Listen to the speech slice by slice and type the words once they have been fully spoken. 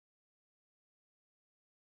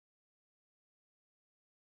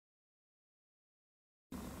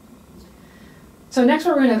So next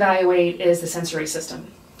what we're going to evaluate is the sensory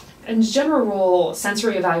system. In general rule,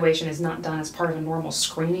 sensory evaluation is not done as part of a normal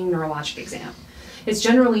screening neurologic exam. It's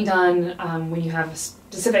generally done when you have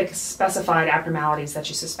specific specified abnormalities that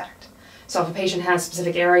you suspect. So if a patient has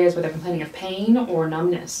specific areas where they're complaining of pain or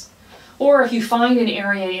numbness, or if you find an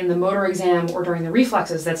area in the motor exam or during the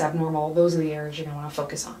reflexes that's abnormal, those are the areas you're going to want to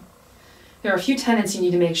focus on. There are a few tenets you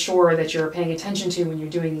need to make sure that you're paying attention to when you're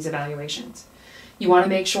doing these evaluations. You want to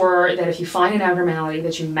make sure that if you find an abnormality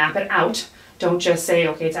that you map it out. Don't just say,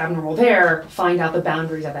 okay, it's abnormal there, find out the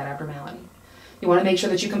boundaries of that abnormality. You want to make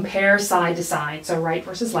sure that you compare side to side, so right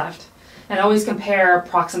versus left, and always compare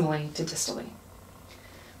proximally to distally.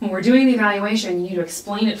 When we're doing the evaluation, you need to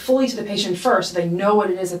explain it fully to the patient first so they know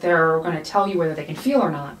what it is that they're going to tell you whether they can feel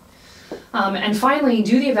or not. And finally,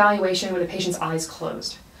 do the evaluation with the patient's eyes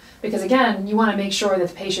closed. Because again, you want to make sure that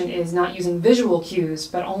the patient is not using visual cues,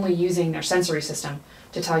 but only using their sensory system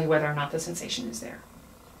to tell you whether or not the sensation is there.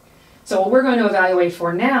 So what we're going to evaluate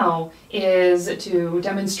for now is to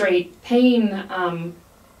demonstrate pain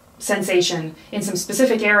sensation in some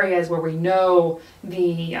specific areas where we know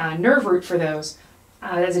the nerve root for those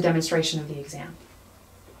as a demonstration of the exam.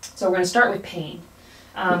 So we're going to start with pain.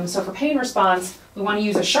 So for pain response, we want to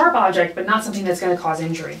use a sharp object, but not something that's going to cause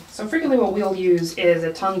injury. So frequently what we'll use is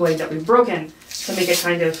a tongue blade that we've broken to make it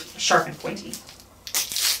kind of sharp and pointy.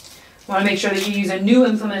 We want to make sure that you use a new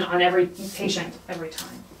implement on every patient every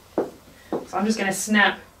time. So I'm just going to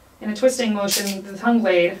snap in a twisting motion the tongue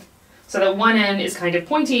blade so that one end is kind of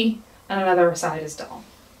pointy and another side is dull.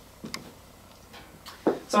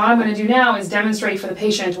 So what I'm going to do now is demonstrate for the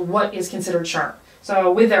patient what is considered sharp.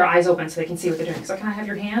 So with their eyes open so they can see what they're doing. So can I have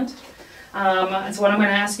your hand? And so what I'm going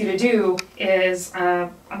to ask you to do is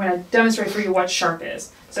I'm going to demonstrate for you what sharp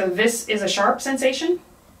is. So this is a sharp sensation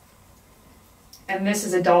and this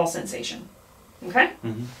is a dull sensation. Okay?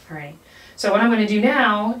 Mm-hmm. All right. So what I'm going to do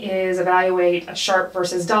now is evaluate a sharp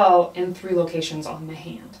versus dull in 3 locations on the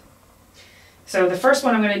hand. So the first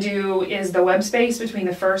one I'm going to do is the web space between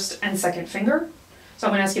the first and second finger. So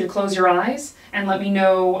I'm going to ask you to close your eyes and let me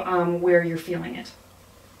know where you're feeling it.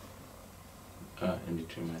 In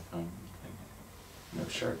between my thumb. No,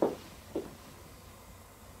 sharp.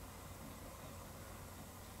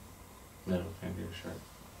 Middle finger, sharp.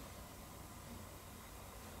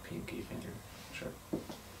 Pinky finger, sharp.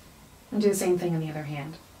 And do the same thing on the other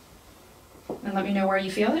hand. And let me know where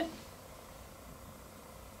you feel it.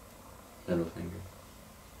 Middle finger.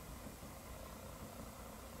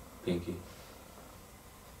 Pinky.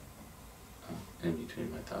 In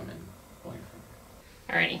between my thumb and pointer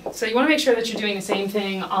finger. Alrighty, so you want to make sure that you're doing the same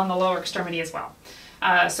thing on the lower extremity as well.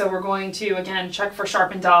 So we're going to, again, check for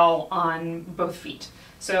sharp and dull on both feet.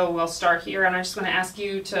 So we'll start here, and I'm just going to ask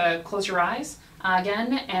you to close your eyes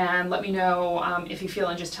again, and let me know if you feel,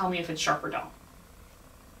 and just tell me if it's sharp or dull.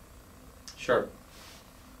 Sharp.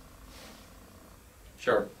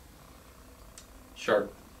 Sharp.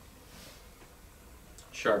 Sharp.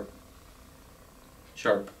 Sharp.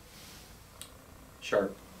 Sharp.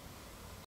 Sharp.